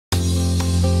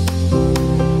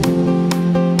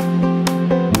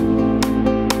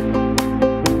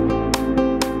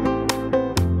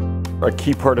A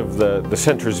key part of the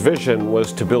center's vision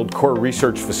was to build core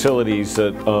research facilities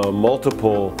that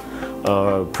multiple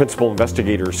principal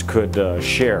investigators could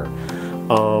share.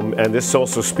 And this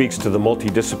also speaks to the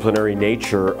multidisciplinary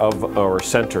nature of our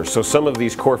center. So some of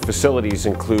these core facilities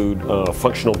include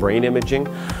functional brain imaging.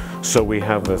 So we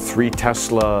have a 3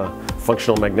 Tesla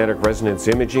functional magnetic resonance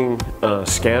imaging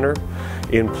scanner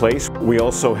in place. We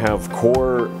also have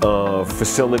core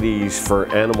facilities for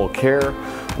animal care.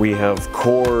 We have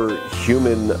core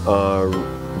human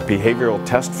behavioral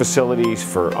test facilities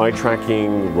for eye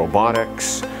tracking,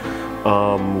 robotics.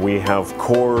 We have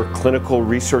core clinical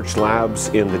research labs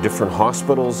in the different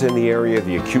hospitals in the area,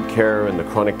 the acute care and the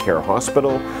chronic care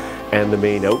hospital, and the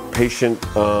main outpatient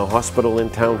hospital in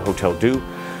town, Hotel Dieu.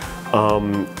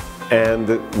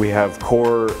 And we have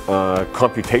core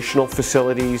computational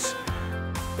facilities.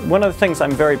 One of the things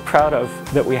I'm very proud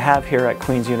of that we have here at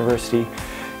Queen's University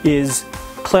is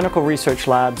clinical research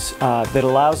labs that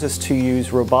allows us to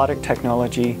use robotic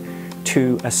technology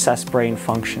to assess brain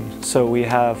function. So we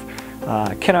have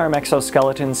kin-arm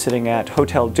exoskeletons sitting at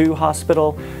Hotel Dieu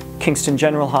Hospital, Kingston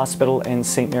General Hospital, and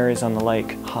St. Mary's on the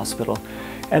Lake Hospital.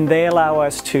 And they allow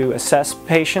us to assess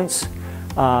patients,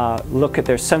 look at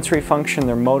their sensory function,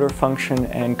 their motor function,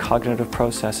 and cognitive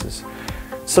processes.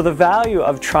 So the value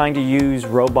of trying to use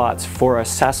robots for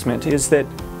assessment is that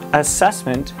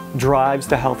assessment drives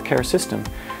the healthcare system.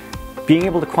 Being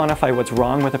able to quantify what's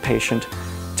wrong with a patient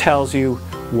tells you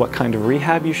what kind of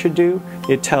rehab you should do.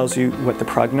 It tells you what the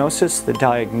prognosis, the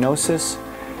diagnosis,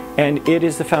 and it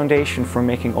is the foundation for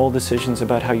making all decisions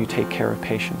about how you take care of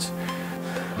patients.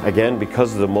 Again,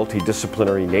 because of the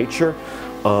multidisciplinary nature,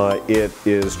 it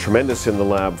is tremendous in the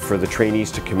lab for the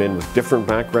trainees to come in with different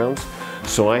backgrounds.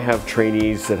 So I have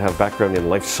trainees that have background in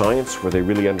life science, where they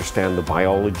really understand the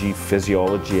biology,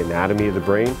 physiology, anatomy of the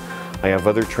brain. I have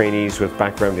other trainees with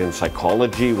background in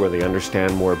psychology, where they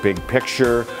understand more big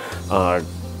picture,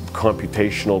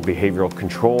 computational behavioral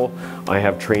control. I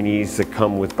have trainees that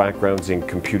come with backgrounds in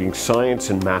computing science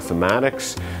and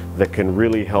mathematics that can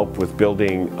really help with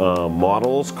building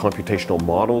models, computational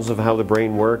models of how the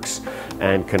brain works,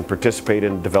 and can participate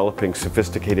in developing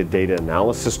sophisticated data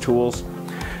analysis tools.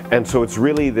 And so it's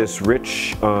really this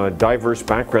rich, diverse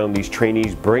background these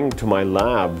trainees bring to my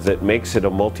lab that makes it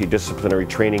a multidisciplinary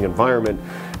training environment,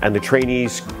 and the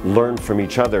trainees learn from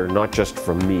each other, not just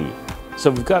from me.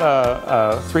 So we've got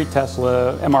a 3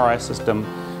 Tesla MRI system.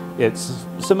 It's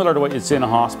similar to what you'd see in a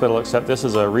hospital, except this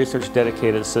is a research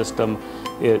dedicated system.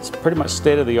 It's pretty much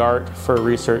state of the art for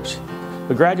research.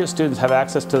 The graduate students have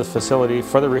access to the facility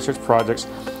for the research projects,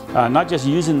 not just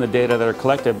using the data that are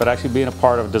collected, but actually being a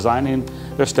part of designing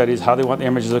their studies, how they want the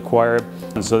images acquired.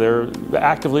 And so they're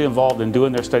actively involved in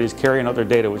doing their studies, carrying out their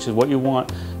data, which is what you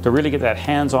want to really get that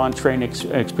hands-on training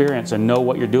experience and know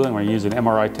what you're doing when you're using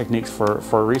MRI techniques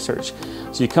for research.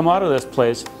 So you come out of this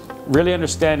place really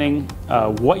understanding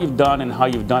what you've done and how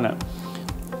you've done it.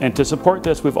 And to support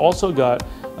this, we've also got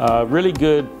really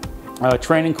good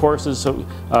training courses, so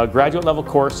graduate level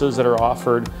courses that are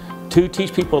offered to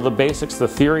teach people the basics, the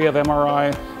theory of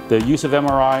MRI, the use of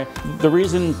MRI. The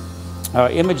reason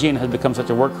imaging has become such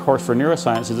a workhorse for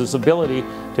neuroscience is its ability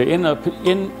to,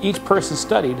 in each person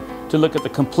studied, to look at the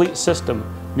complete system,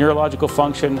 neurological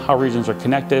function, how regions are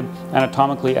connected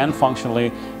anatomically and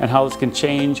functionally, and how this can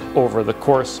change over the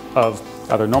course of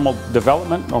either normal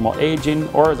development, normal aging,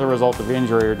 or as a result of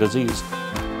injury or disease.